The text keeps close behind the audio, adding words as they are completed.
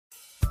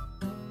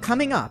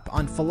Coming up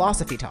on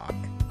Philosophy Talk.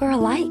 We're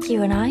alike,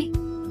 you and I.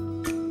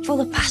 Full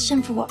of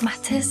passion for what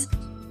matters.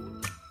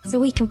 So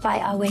we can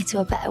fight our way to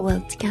a better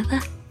world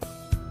together.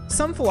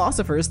 Some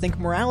philosophers think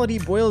morality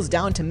boils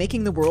down to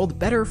making the world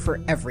better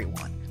for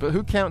everyone. But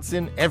who counts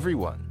in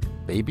everyone?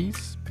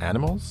 Babies?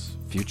 Animals?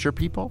 Future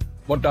people?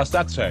 What does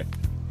that say?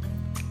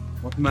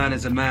 What man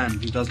is a man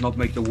who does not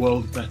make the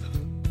world better?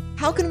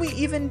 How can we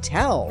even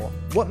tell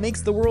what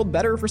makes the world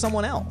better for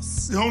someone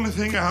else? The only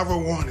thing I ever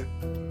wanted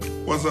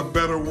was a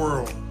better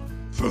world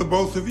for the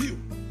both of you.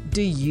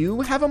 Do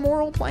you have a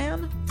moral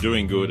plan?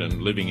 Doing good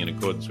and living in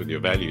accordance with your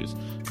values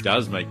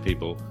does make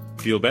people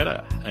feel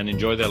better and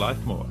enjoy their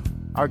life more.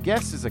 Our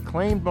guest is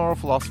acclaimed moral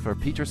philosopher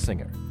Peter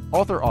Singer,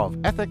 author of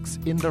Ethics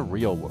in the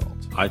Real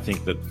World. I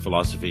think that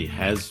philosophy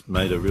has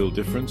made a real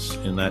difference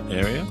in that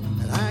area.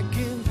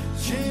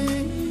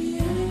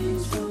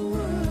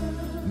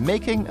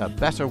 Making a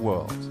Better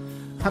World.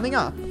 Coming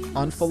up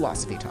on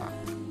Philosophy Talk.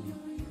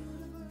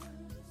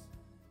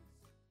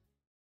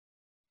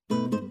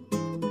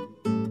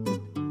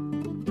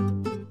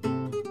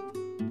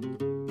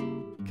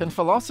 Can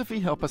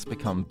philosophy help us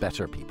become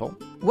better people?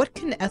 What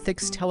can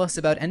ethics tell us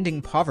about ending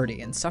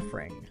poverty and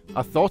suffering?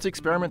 Are thought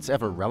experiments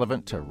ever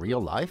relevant to real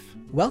life?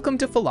 Welcome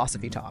to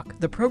Philosophy Talk,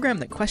 the program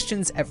that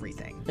questions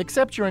everything.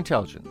 Accept your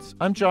intelligence.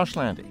 I'm Josh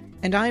Landy.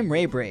 And I'm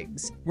Ray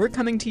Briggs. We're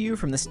coming to you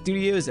from the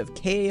studios of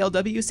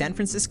KALW San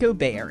Francisco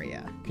Bay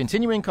Area.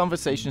 Continuing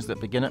conversations that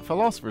begin at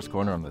Philosopher's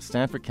Corner on the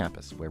Stanford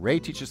campus, where Ray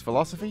teaches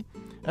philosophy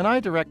and I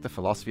direct the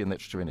Philosophy and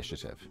Literature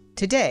Initiative.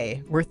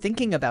 Today, we're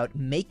thinking about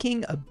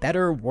making a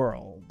better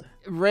world.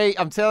 Ray,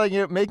 I'm telling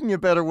you, making a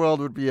better world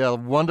would be a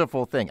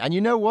wonderful thing. And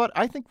you know what?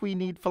 I think we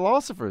need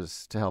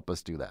philosophers to help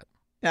us do that.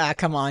 Ah,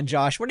 come on,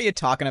 Josh. What are you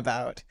talking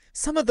about?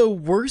 Some of the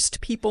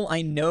worst people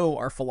I know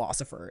are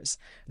philosophers.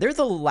 They're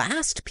the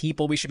last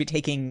people we should be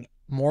taking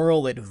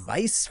moral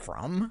advice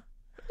from.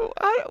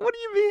 What do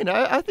you mean?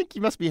 I think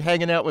you must be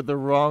hanging out with the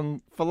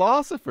wrong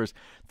philosophers.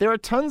 There are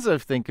tons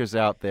of thinkers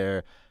out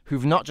there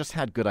who've not just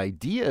had good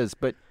ideas,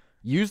 but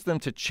used them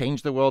to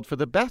change the world for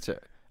the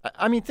better.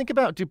 I mean, think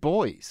about Du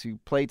Bois, who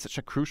played such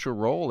a crucial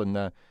role in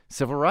the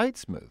civil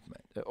rights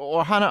movement,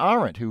 or Hannah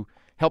Arendt, who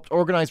helped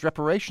organize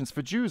reparations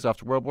for Jews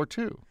after World War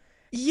II.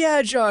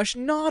 Yeah, Josh,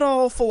 not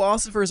all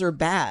philosophers are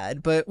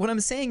bad, but what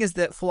I'm saying is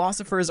that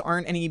philosophers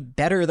aren't any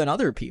better than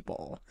other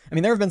people. I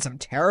mean, there have been some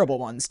terrible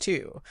ones,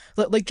 too.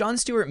 Like John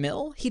Stuart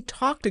Mill, he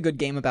talked a good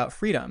game about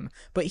freedom,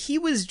 but he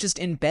was just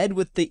in bed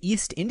with the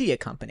East India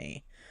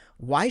Company.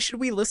 Why should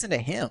we listen to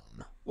him?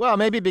 Well,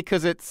 maybe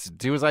because it's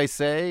do as I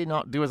say,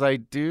 not do as I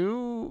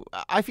do.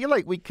 I feel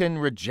like we can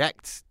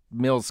reject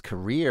Mill's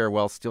career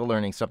while still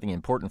learning something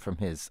important from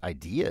his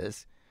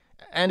ideas.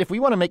 And if we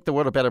want to make the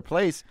world a better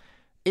place,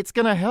 it's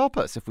going to help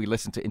us if we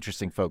listen to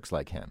interesting folks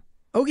like him.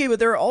 Okay, but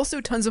there are also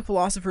tons of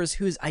philosophers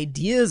whose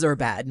ideas are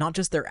bad, not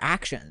just their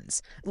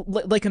actions.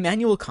 Like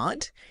Immanuel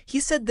Kant, he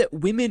said that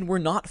women were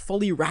not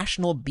fully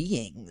rational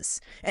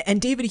beings.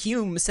 And David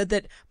Hume said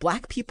that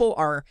black people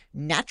are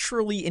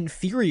naturally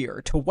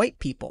inferior to white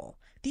people.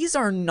 These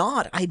are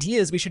not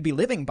ideas we should be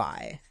living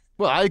by.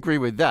 Well, I agree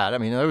with that. I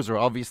mean, those are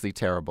obviously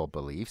terrible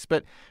beliefs.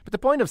 But the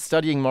point of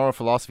studying moral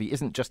philosophy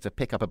isn't just to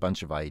pick up a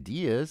bunch of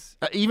ideas,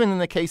 even in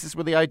the cases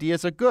where the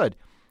ideas are good.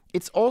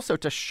 It's also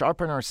to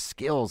sharpen our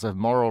skills of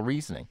moral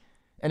reasoning.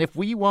 And if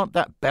we want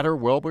that better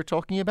world we're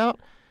talking about,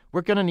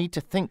 we're going to need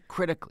to think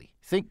critically,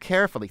 think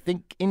carefully,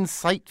 think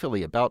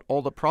insightfully about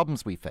all the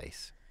problems we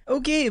face.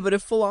 Okay, but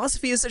if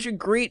philosophy is such a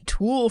great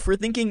tool for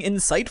thinking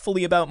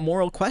insightfully about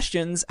moral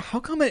questions, how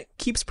come it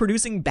keeps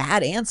producing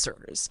bad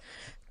answers?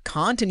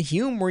 Kant and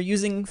Hume were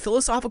using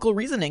philosophical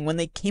reasoning when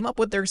they came up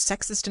with their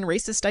sexist and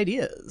racist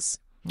ideas.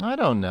 I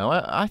don't know.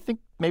 I think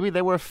maybe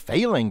they were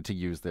failing to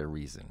use their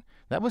reason.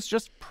 That was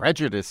just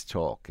prejudice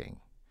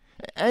talking.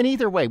 And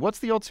either way, what's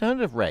the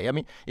alternative, Ray? I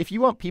mean, if you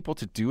want people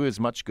to do as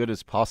much good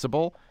as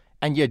possible,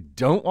 and you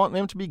don't want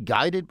them to be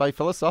guided by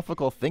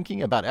philosophical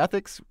thinking about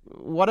ethics,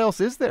 what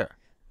else is there?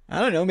 I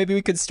don't know, maybe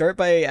we could start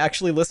by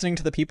actually listening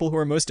to the people who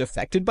are most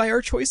affected by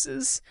our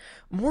choices.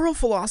 Moral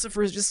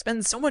philosophers just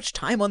spend so much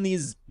time on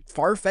these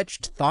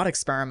far-fetched thought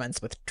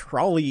experiments with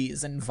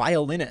trolleys and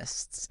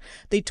violinists.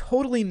 They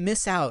totally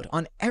miss out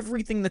on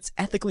everything that's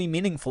ethically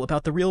meaningful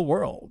about the real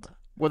world.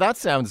 Well, that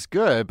sounds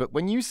good, but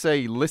when you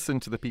say listen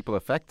to the people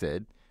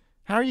affected,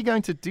 how are you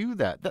going to do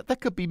that?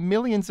 That could be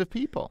millions of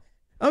people.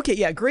 Okay,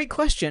 yeah, great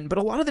question, but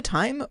a lot of the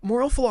time,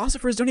 moral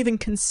philosophers don't even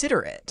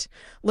consider it.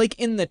 Like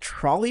in the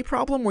trolley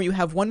problem where you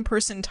have one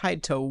person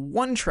tied to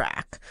one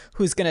track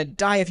who's gonna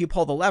die if you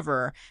pull the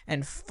lever,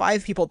 and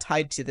 5 people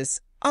tied to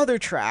this other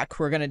track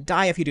who are gonna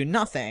die if you do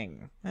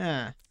nothing.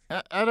 I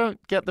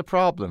don't get the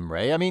problem,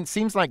 Ray. I mean, it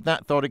seems like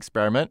that thought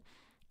experiment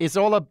is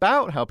all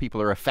about how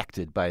people are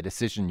affected by a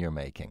decision you're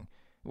making.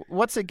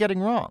 What's it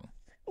getting wrong?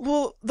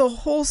 Well, the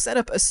whole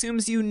setup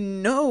assumes you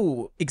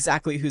know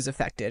exactly who's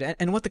affected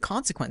and what the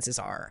consequences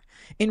are.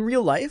 In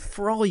real life,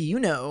 for all you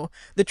know,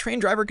 the train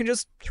driver can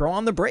just throw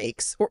on the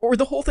brakes, or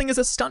the whole thing is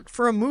a stunt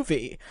for a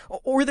movie,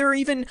 or there are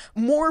even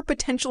more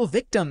potential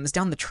victims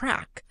down the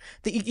track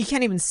that you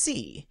can't even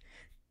see.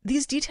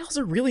 These details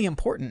are really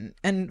important,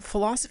 and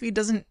philosophy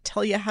doesn't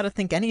tell you how to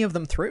think any of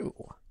them through.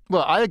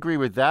 Well, I agree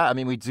with that. I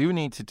mean, we do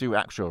need to do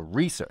actual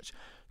research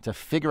to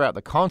figure out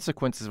the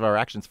consequences of our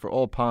actions for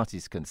all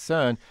parties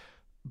concerned.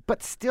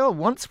 But still,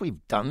 once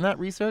we've done that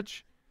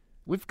research,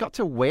 we've got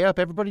to weigh up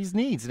everybody's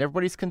needs and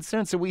everybody's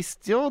concerns. So we're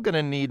still going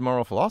to need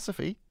moral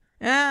philosophy.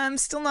 I'm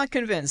still not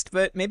convinced,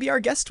 but maybe our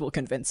guest will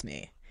convince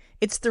me.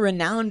 It's the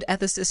renowned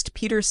ethicist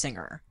Peter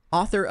Singer,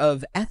 author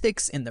of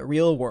Ethics in the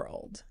Real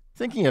World.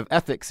 Thinking of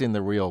ethics in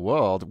the real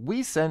world,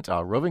 we sent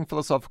our roving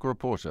philosophical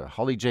reporter,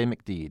 Holly J.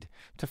 McDeed,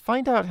 to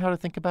find out how to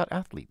think about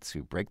athletes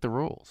who break the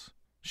rules.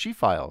 She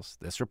files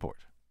this report.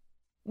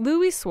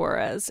 Luis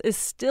Suarez is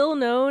still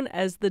known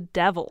as the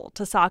Devil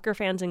to soccer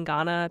fans in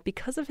Ghana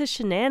because of his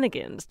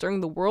shenanigans during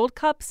the World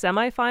Cup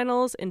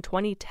semifinals in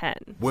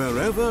 2010.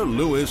 Wherever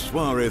Luis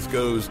Suarez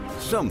goes,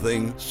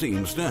 something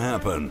seems to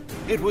happen.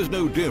 It was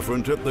no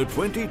different at the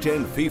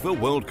 2010 FIFA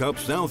World Cup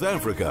South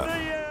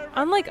Africa.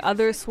 Unlike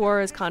other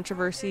Suarez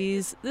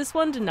controversies, this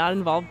one did not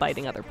involve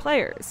biting other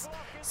players.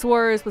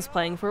 Suarez was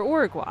playing for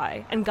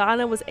Uruguay, and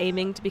Ghana was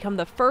aiming to become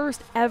the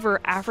first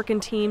ever African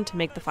team to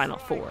make the Final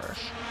Four.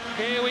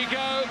 Here we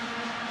go.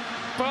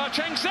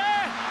 Boateng's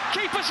there.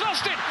 Keeper's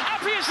lost it.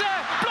 Appy is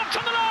there. Blocked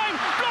on the line.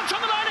 Blocked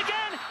on the line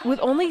again. With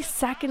only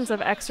seconds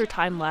of extra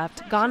time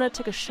left, Ghana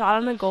took a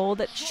shot on a goal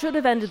that should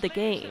have ended the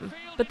game.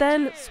 But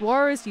then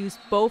Suarez used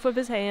both of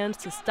his hands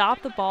to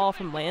stop the ball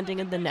from landing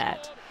in the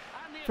net.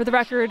 For the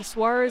record,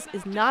 Suarez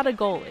is not a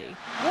goalie.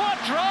 What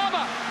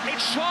drama!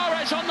 It's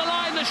Suarez on the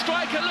line, the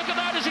striker. Look at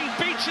that as he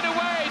beats it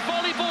away,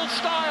 volleyball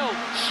style.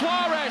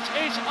 Suarez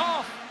is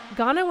off.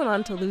 Ghana went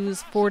on to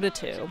lose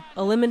 4-2,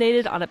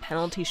 eliminated on a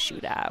penalty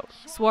shootout.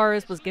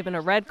 Suarez was given a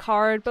red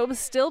card, but was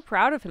still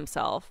proud of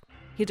himself.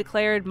 He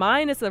declared,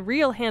 "Mine is the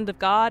real hand of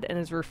God," and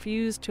has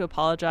refused to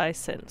apologize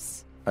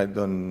since. I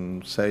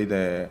don't say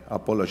the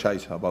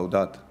apologize about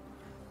that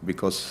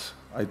because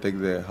I take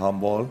the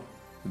handball,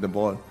 the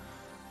ball.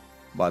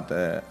 But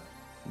the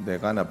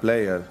Ghana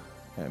player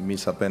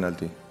missed a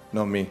penalty,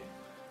 not me.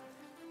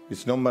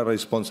 It's not my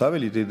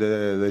responsibility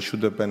that they shoot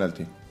the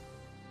penalty.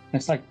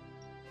 It's like,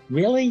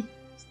 really?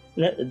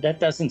 That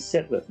doesn't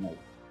sit with me.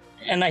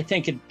 And I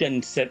think it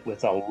didn't sit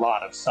with a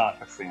lot of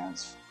soccer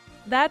fans.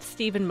 That's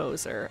Stephen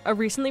Moser, a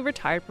recently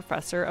retired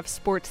professor of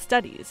sports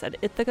studies at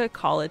Ithaca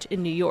College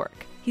in New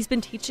York. He's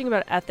been teaching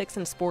about ethics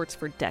in sports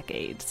for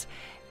decades.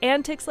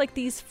 Antics like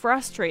these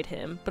frustrate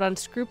him, but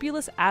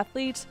unscrupulous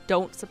athletes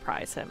don't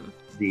surprise him.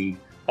 The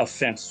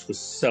offense was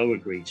so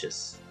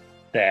egregious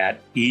that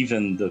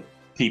even the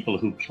people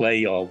who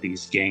play all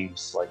these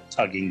games, like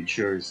tugging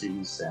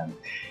jerseys and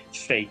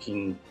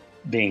faking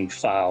being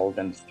fouled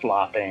and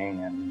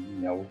flopping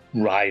and,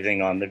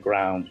 writhing on the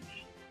ground,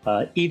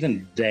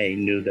 even they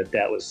knew that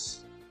that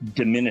was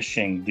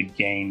diminishing the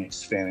game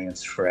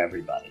experience for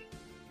everybody.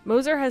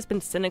 Moser has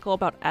been cynical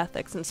about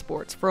ethics in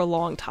sports for a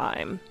long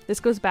time. This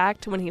goes back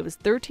to when he was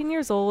 13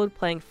 years old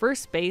playing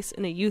first base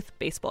in a youth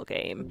baseball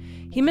game.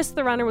 He missed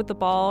the runner with the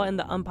ball, and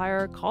the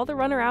umpire called the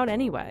runner out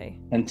anyway.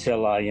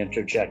 Until I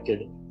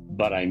interjected,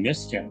 "But I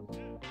missed him."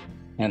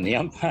 And the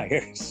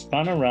umpire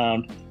spun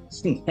around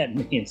at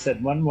me and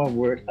said, "One more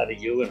word out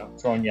of you and I'm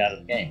throwing you out of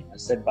the game." I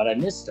said, "But I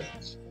missed him."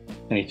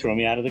 And he threw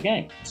me out of the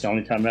game. It's the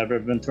only time I've ever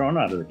been thrown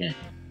out of the game.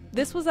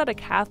 This was at a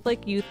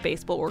Catholic youth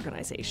baseball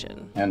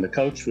organization. And the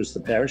coach was the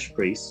parish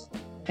priest.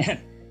 And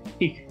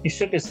he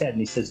shook his head and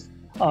he says,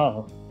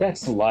 "Oh,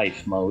 that's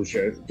life,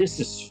 Moser. This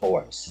is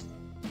sports."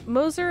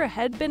 Moser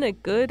had been a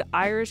good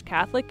Irish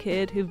Catholic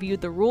kid who viewed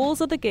the rules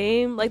of the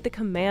game like the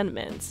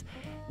commandments.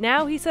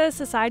 Now he says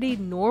society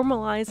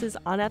normalizes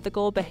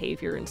unethical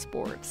behavior in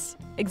sports.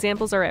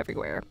 Examples are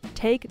everywhere.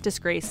 Take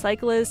disgraced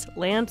cyclist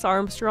Lance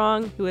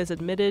Armstrong, who has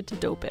admitted to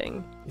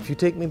doping. If you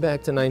take me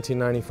back to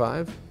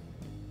 1995,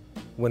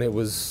 when it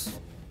was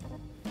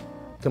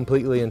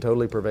completely and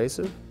totally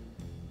pervasive,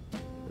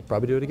 I'd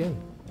probably do it again.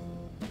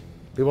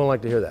 People don't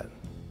like to hear that.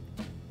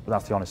 But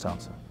that's the honest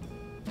answer.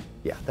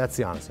 Yeah, that's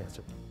the honest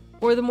answer.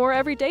 Or the more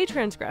everyday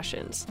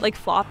transgressions, like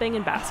flopping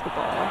in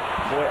basketball.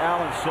 Boy,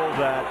 Allen sold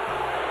that.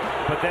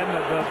 But then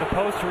the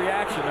post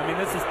reaction, I mean,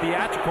 this is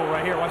theatrical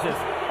right here. Watch this.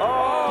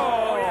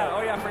 Oh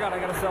yeah, I forgot. I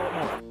got to sell it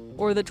more.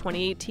 Or the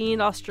 2018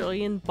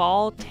 Australian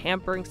ball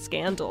tampering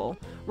scandal,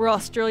 where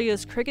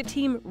Australia's cricket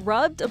team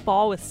rubbed a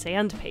ball with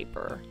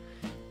sandpaper.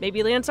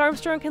 Maybe Lance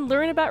Armstrong can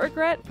learn about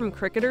regret from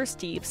cricketer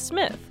Steve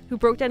Smith, who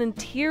broke down in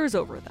tears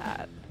over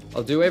that.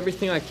 I'll do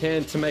everything I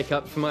can to make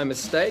up for my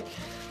mistake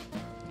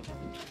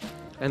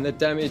and the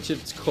damage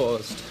it's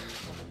caused.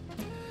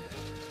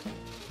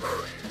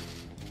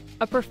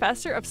 A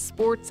professor of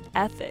sports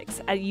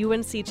ethics at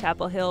UNC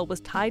Chapel Hill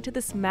was tied to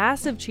this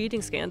massive cheating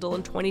scandal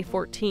in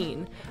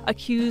 2014,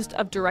 accused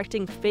of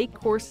directing fake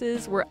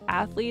courses where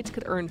athletes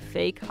could earn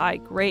fake high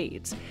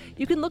grades.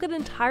 You can look at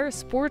entire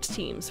sports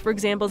teams for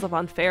examples of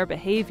unfair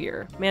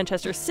behavior.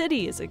 Manchester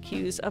City is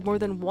accused of more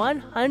than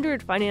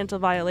 100 financial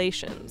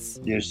violations.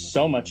 There's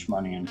so much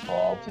money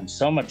involved and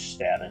so much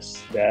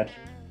status that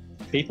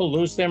people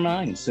lose their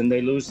minds and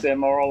they lose their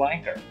moral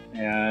anchor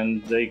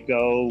and they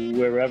go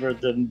wherever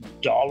the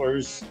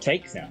dollars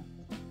take them.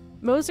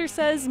 Moser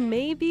says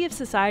maybe if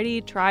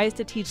society tries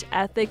to teach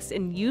ethics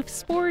in youth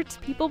sports,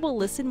 people will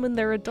listen when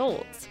they're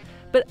adults.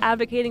 But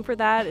advocating for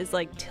that is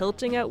like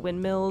tilting at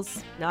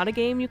windmills, not a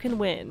game you can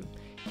win.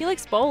 He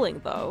likes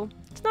bowling, though.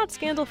 It's not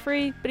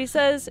scandal-free, but he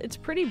says it's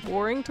pretty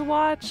boring to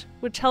watch,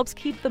 which helps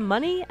keep the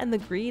money and the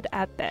greed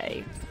at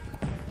bay.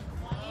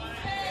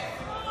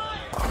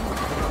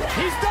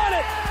 He's done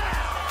it!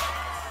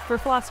 For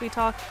Philosophy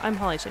Talk, I'm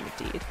Holly Shea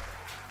McDede.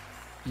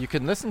 You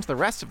can listen to the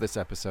rest of this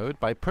episode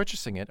by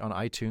purchasing it on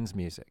iTunes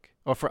Music.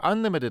 Or for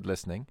unlimited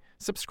listening,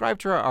 subscribe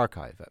to our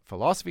archive at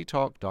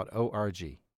philosophytalk.org.